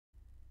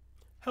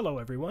Hello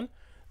everyone,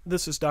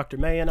 this is Dr.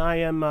 May and I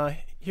am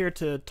here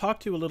to talk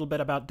to you a little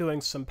bit about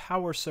doing some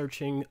power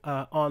searching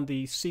on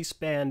the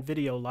C-SPAN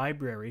video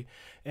library.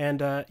 And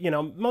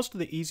most of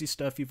the easy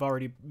stuff you've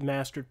already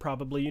mastered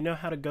probably. You know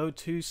how to go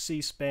to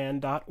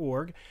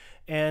cspan.org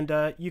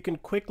and you can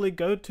quickly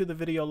go to the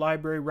video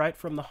library right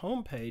from the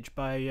home page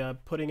by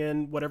putting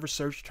in whatever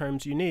search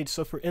terms you need.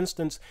 So for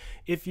instance,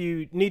 if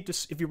you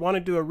want to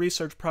do a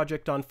research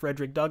project on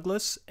Frederick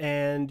Douglass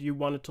and you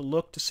wanted to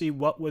look to see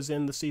what was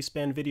in the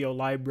C-SPAN video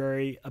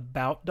library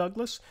about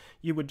Douglass,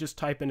 you would just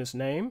type in his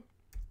name.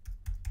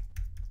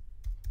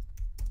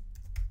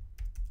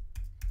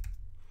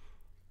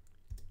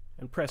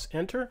 And press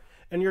enter,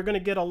 and you're going to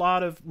get a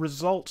lot of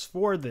results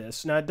for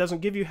this. Now, it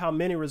doesn't give you how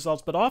many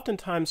results, but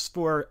oftentimes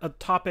for a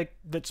topic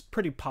that's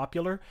pretty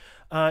popular,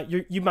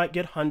 you might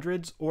get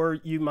hundreds or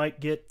you might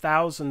get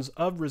thousands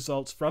of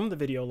results from the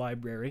video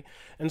library.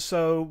 And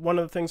so one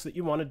of the things that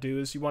you want to do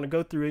is you want to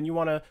go through and you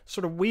want to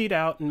sort of weed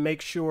out and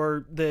make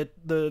sure that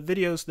the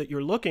videos that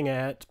you're looking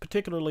at,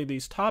 particularly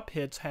these top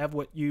hits, have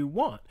what you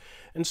want.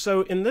 And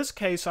so in this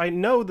case, I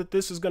know that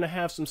this is going to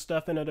have some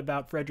stuff in it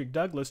about Frederick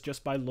Douglass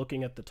just by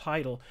looking at the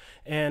title.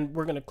 And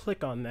we're going to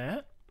click on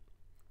that.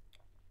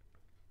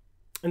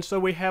 And so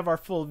we have our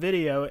full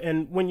video.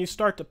 And when you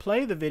start to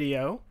play the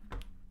video,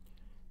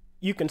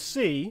 you can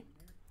see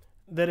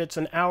that it's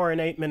 1 hour and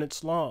 8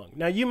 minutes long.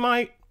 Now you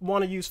might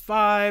want to use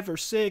 5 or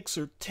 6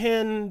 or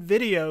 10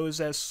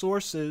 videos as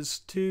sources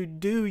to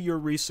do your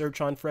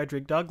research on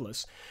Frederick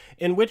Douglass,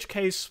 in which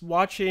case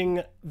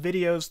watching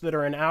videos that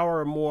are 1 hour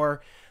or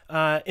more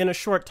in a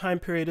short time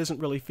period isn't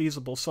really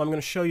feasible. So I'm going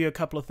to show you a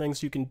couple of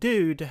things you can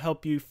do to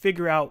help you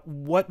figure out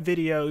what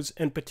videos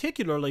and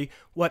particularly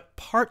what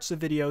parts of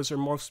videos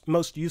are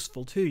most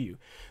useful to you.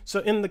 So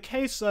in the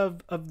case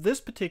of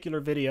this particular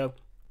video,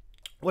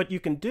 what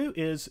you can do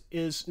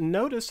is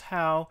notice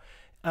how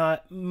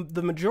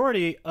the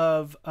majority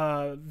of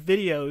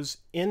videos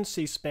in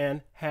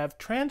C-SPAN have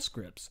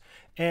transcripts.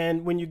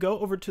 And when you go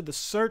over to the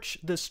search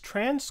this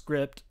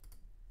transcript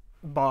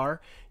bar,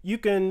 you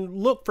can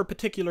look for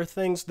particular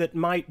things that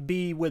might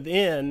be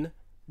within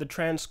the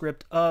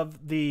transcript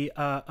of the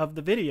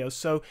video.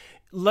 So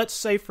let's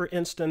say, for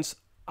instance,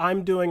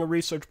 I'm doing a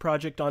research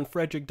project on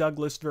Frederick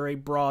Douglass very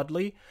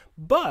broadly,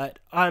 but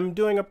I'm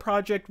doing a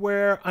project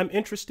where I'm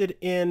interested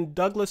in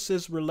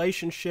Douglass's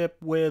relationship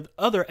with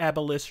other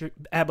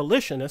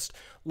abolitionists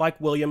like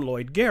William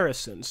Lloyd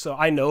Garrison. So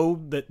I know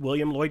that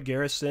William Lloyd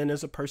Garrison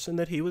is a person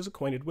that he was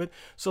acquainted with.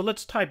 So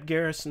let's type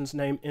Garrison's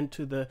name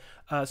into the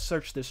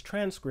search this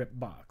transcript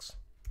box.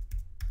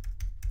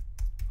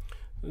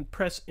 And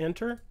press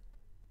enter.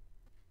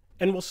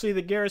 And we'll see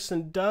that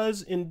Garrison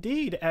does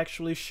indeed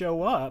actually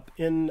show up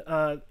in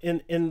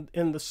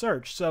the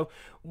search. So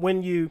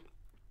when you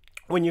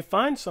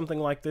find something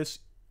like this,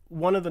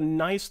 one of the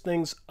nice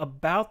things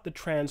about the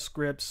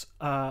transcripts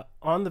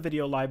on the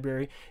video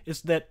library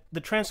is that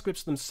the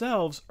transcripts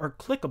themselves are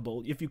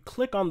clickable. If you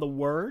click on the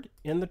word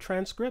in the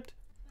transcript,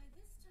 by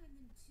this time,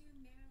 the two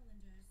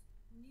Marylanders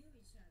knew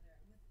each other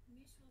with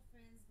mutual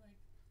friends like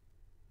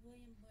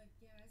William Lloyd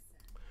Garrison.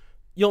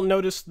 you'll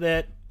notice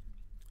that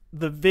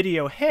the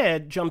video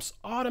head jumps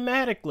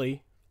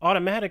automatically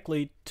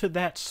to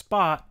that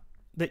spot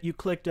that you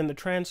clicked in the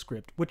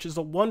transcript, which is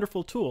a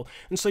wonderful tool.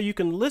 And so you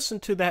can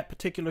listen to that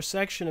particular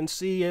section and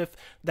see if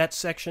that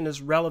section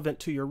is relevant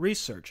to your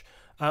research.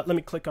 Let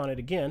me click on it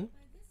again,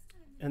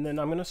 and then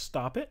I'm going to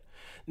stop it.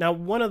 Now,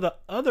 one of the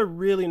other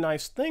really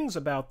nice things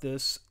about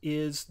this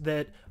is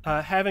that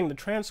having the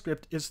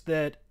transcript is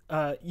that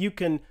you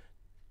can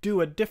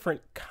do a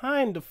different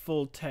kind of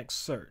full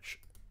text search.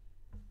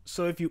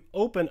 So if you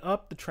open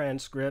up the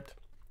transcript,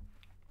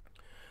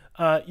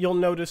 you'll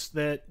notice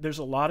that there's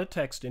a lot of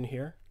text in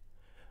here.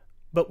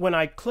 But when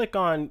I click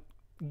on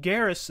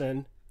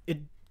Garrison,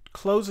 it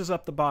closes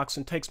up the box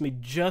and takes me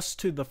just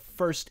to the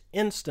first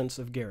instance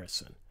of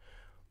Garrison.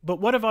 But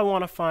what if I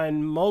want to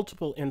find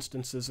multiple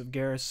instances of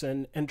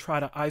Garrison and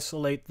try to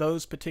isolate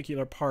those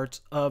particular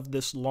parts of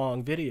this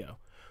long video?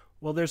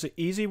 Well, there's an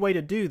easy way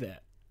to do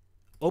that.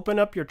 Open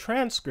up your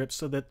transcript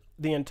so that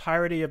the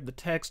entirety of the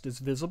text is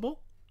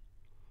visible,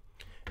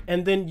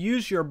 and then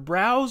use your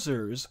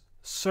browser's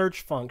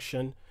search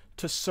function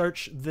to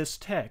search this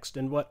text.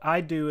 And what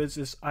I do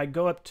is I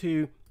go up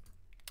to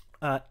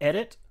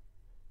Edit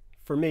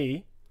for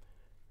me,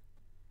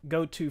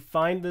 go to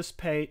Find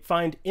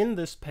in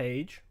this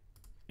page,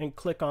 and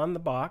click on the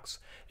box.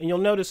 And you'll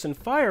notice in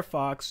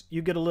Firefox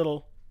you get a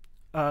little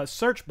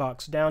search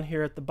box down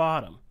here at the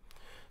bottom.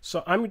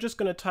 So I'm just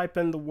going to type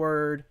in the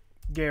word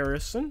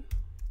Garrison,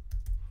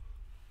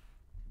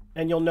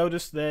 and you'll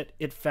notice that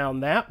it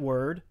found that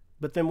word.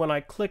 But then when I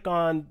click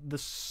on the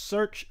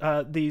search,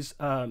 the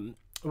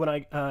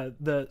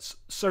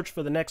search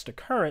for the next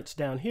occurrence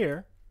down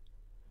here,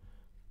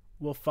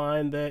 we'll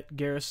find that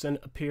Garrison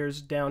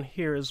appears down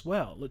here as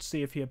well. Let's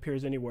see if he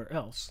appears anywhere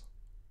else.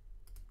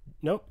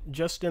 Nope,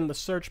 just in the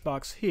search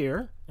box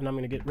here, and I'm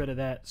going to get rid of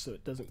that so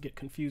it doesn't get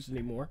confused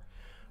anymore.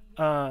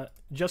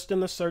 Just in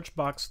the search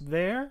box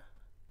there,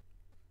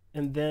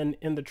 and then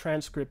in the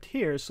transcript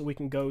here, so we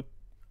can go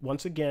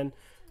once again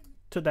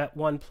to that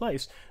one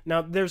place.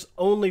 Now, there's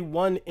only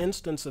one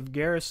instance of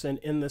Garrison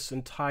in this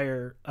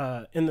entire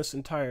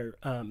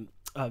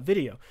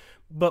video.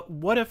 But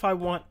what if I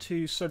want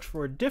to search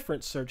for a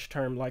different search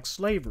term like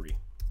slavery?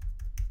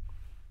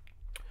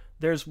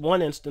 There's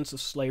one instance of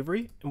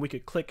slavery, and we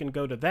could click and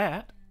go to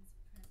that.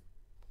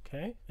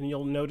 Okay, and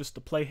you'll notice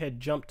the playhead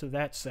jump to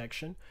that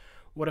section.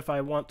 What if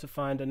I want to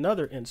find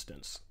another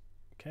instance?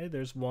 Okay,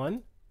 there's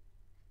one.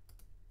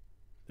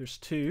 There's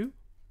two.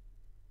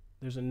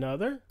 There's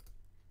another.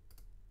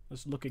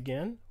 Let's look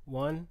again.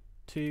 1,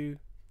 2,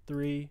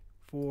 3,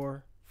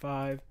 4,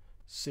 5,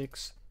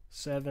 6,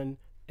 7,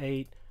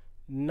 8,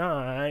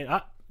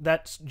 9.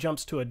 That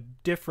jumps to a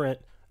different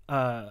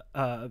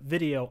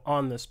video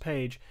on this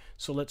page.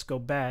 So let's go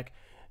back.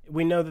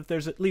 We know that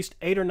there's at least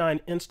 8 or 9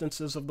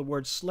 instances of the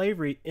word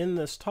slavery in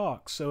this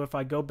talk. So if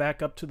I go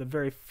back up to the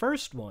very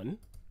first one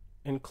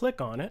and click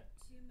on it,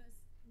 Two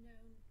most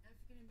known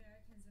African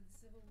Americans of the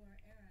Civil War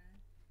era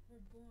were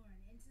born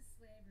into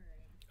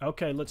slavery.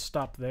 okay, let's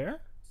stop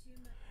there. Two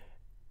mo-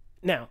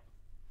 Now,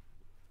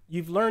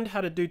 you've learned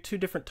how to do 2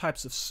 different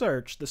types of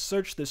search. The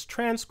search this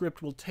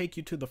transcript will take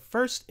you to the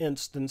first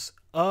instance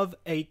of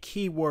a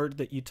keyword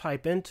that you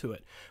type into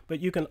it.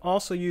 But you can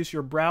also use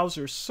your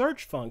browser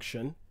search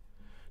function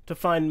to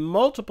find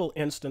multiple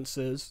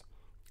instances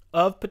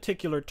of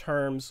particular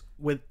terms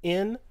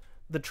within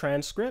the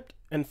transcript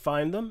and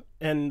find them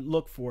and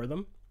look for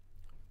them.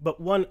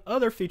 But one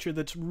other feature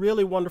that's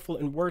really wonderful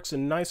and works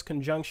in nice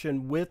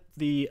conjunction with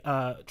the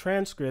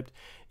transcript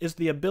is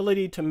the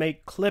ability to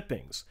make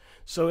clippings.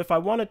 So if I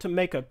wanted to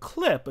make a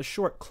clip, a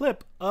short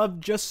clip of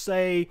just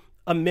say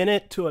a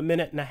minute to a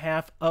minute and a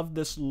half of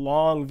this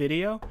long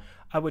video,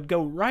 I would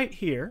go right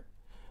here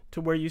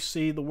to where you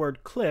see the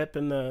word clip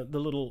and the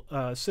little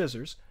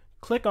scissors.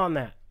 Click on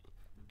that.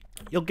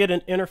 You'll get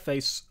an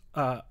interface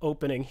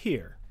opening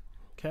here.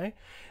 Okay,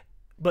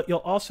 but you'll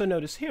also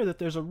notice here that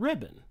there's a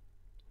ribbon.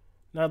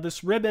 Now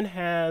this ribbon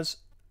has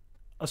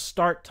a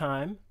start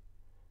time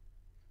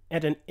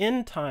and an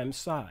end time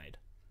side.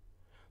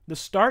 The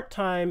start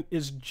time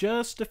is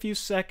just a few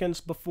seconds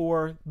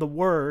before the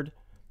word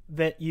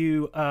that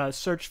you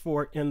search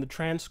for in the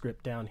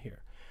transcript down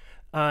here.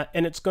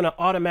 And it's going to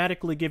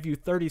automatically give you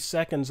 30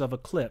 seconds of a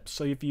clip.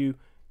 So if you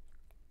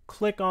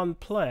click on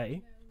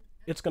play,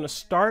 it's going to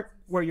start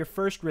where your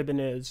first ribbon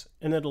is,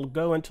 and it'll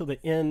go until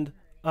the end,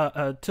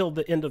 till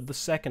the end of the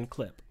second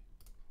clip.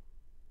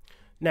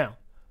 Now,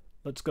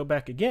 let's go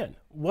back again.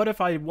 What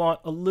if I want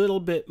a little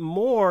bit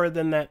more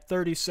than that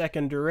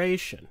 30-second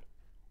duration?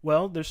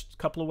 Well, there's a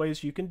couple of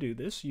ways you can do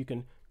this. You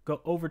can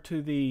go over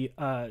to the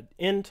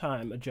end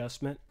time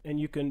adjustment, and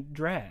you can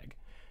drag.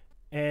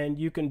 And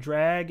you can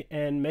drag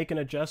and make an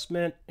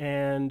adjustment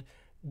and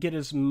get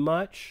as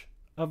much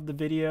of the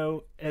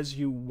video as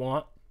you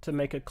want to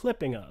make a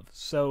clipping of.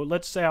 So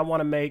let's say I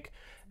want to make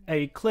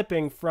a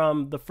clipping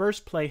from the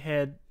first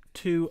playhead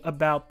to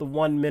about the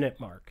 1 minute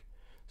mark.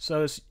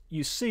 So as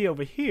you see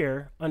over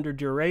here under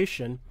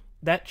duration,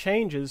 that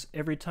changes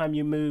every time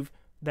you move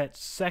that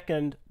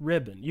second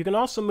ribbon. You can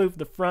also move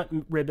the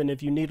front ribbon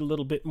if you need a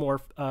little bit more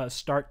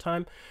start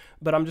time,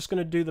 but I'm just going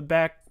to do the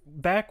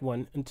back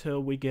one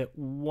until we get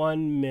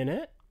 1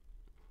 minute.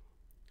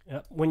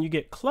 When you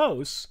get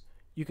close,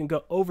 you can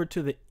go over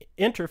to the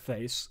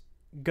interface,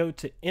 go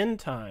to end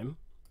time,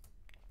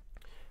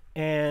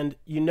 and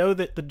you know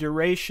that the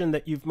duration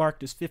that you've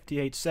marked is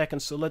 58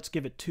 seconds, so let's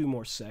give it 2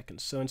 more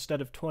seconds. So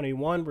instead of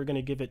 21, we're going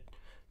to give it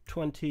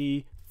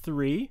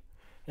 23,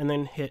 and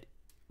then hit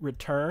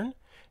return.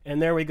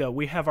 And there we go.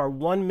 We have our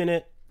 1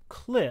 minute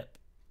clip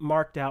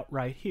marked out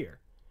right here.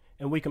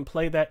 And we can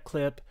play that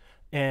clip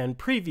and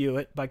preview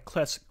it by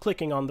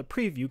clicking on the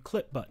preview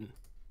clip button.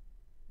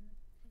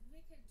 If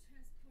we could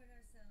transport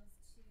ourselves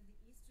to the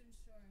eastern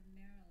shore of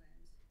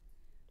Maryland,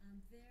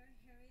 there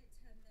Harriet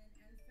Tubman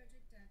and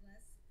Frederick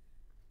Douglass,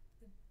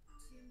 the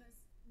 2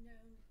 most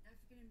known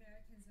African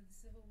Americans of the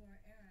Civil War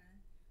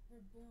era,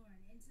 were born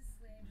into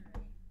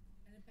slavery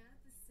at about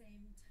the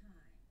same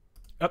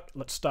time.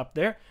 Let's stop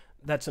there.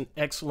 That's an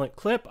excellent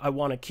clip. I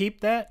want to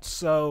keep that.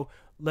 So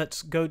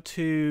let's go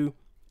to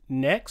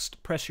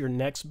next. Press your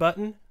next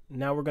button.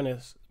 Now we're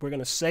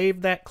gonna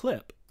save that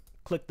clip.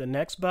 Click the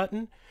next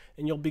button,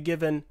 and you'll be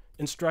given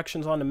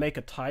instructions on to make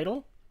a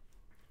title.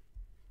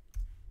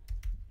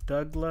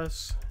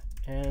 Douglass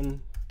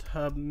and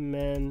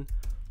Tubman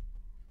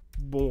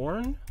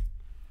born.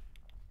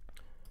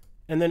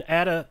 And then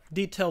add a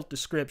detailed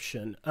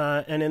description.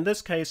 And in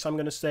this case, I'm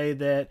going to say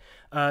that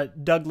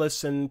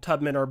Douglass and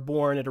Tubman are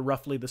born at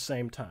roughly the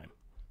same time.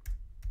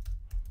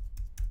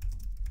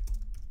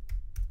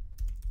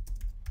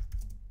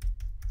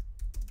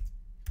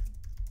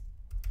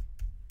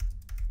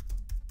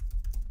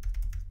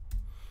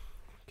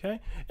 Okay,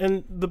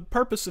 and the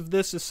purpose of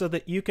this is so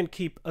that you can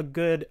keep a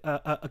good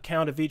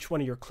account of each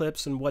one of your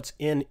clips and what's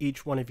in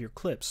each one of your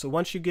clips. So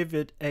once you give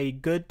it a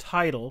good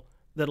title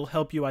that'll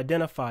help you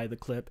identify the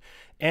clip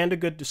and a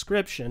good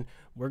description,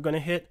 we're going to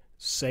hit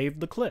Save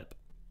the Clip.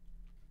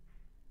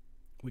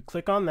 We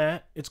click on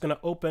that. It's going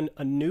to open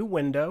a new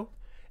window,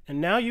 And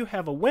now you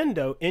have a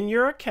window in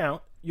your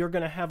account. You're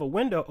going to have a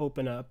window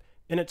open up,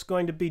 and it's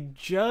going to be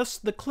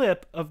just the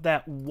clip of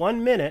that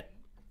 1 minute.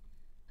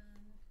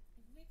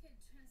 If we could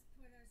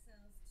transport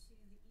ourselves to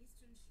the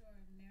eastern shore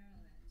of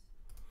Maryland.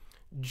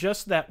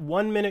 Just that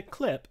 1 minute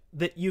clip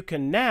that you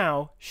can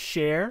now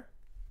share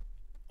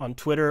on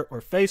Twitter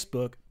or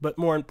Facebook, but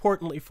more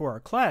importantly for our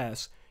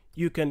class,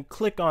 you can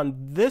click on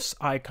this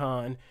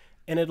icon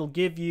and it'll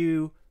give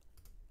you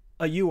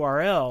a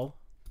URL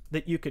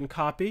that you can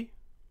copy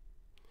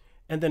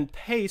and then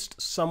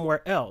paste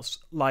somewhere else,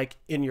 like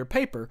in your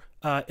paper,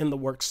 in the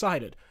works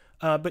cited.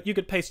 But you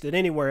could paste it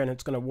anywhere and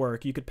it's going to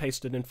work. You could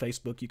paste it in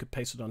Facebook, you could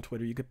paste it on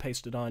Twitter, you could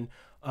paste it on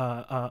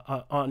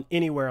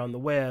anywhere on the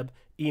web,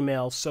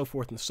 email, so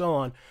forth and so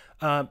on.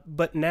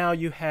 But now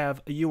you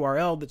have a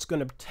URL that's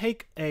going to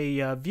take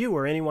a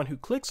viewer, anyone who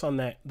clicks on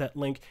that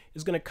link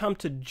is going to come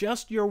to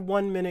just your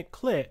 1 minute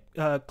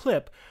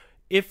clip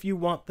if you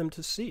want them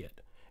to see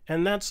it.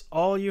 And that's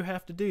all you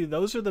have to do.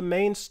 Those are the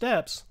main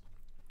steps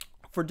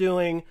for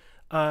doing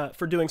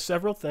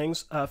several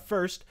things.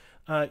 First,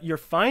 you're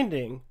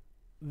finding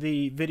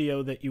the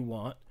video that you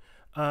want.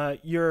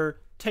 You're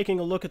taking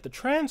a look at the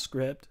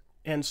transcript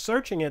and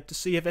searching it to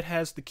see if it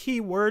has the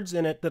key words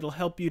in it that'll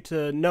help you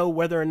to know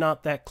whether or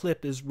not that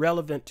clip is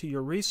relevant to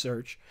your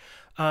research.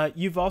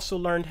 You've also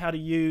learned how to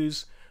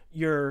use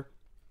your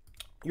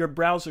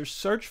browser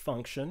search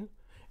function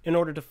in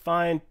order to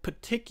find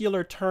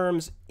particular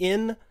terms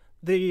in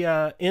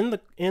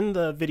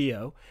the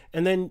video,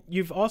 and then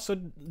you've also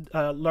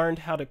learned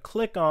how to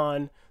click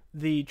on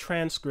the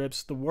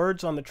transcripts, the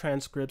words on the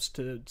transcripts,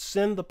 to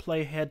send the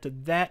playhead to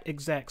that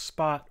exact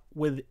spot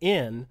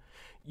within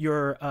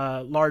your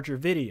larger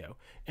video.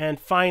 And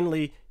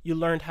finally, you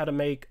learned how to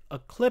make a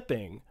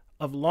clipping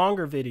of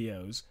longer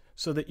videos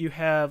so that you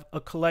have a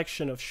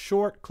collection of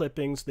short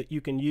clippings that you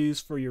can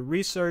use for your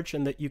research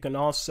and that you can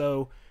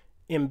also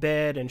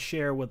embed and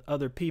share with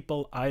other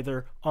people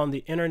either on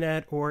the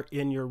internet or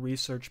in your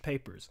research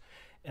papers.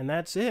 And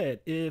that's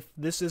it. If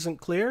this isn't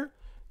clear,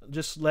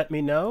 just let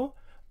me know.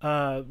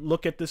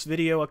 Look at this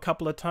video a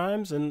couple of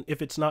times, and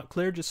if it's not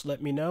clear, just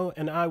let me know,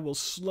 and I will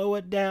slow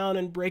it down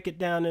and break it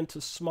down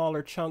into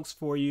smaller chunks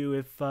for you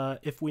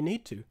if we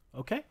need to.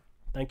 Okay?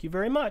 Thank you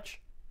very much.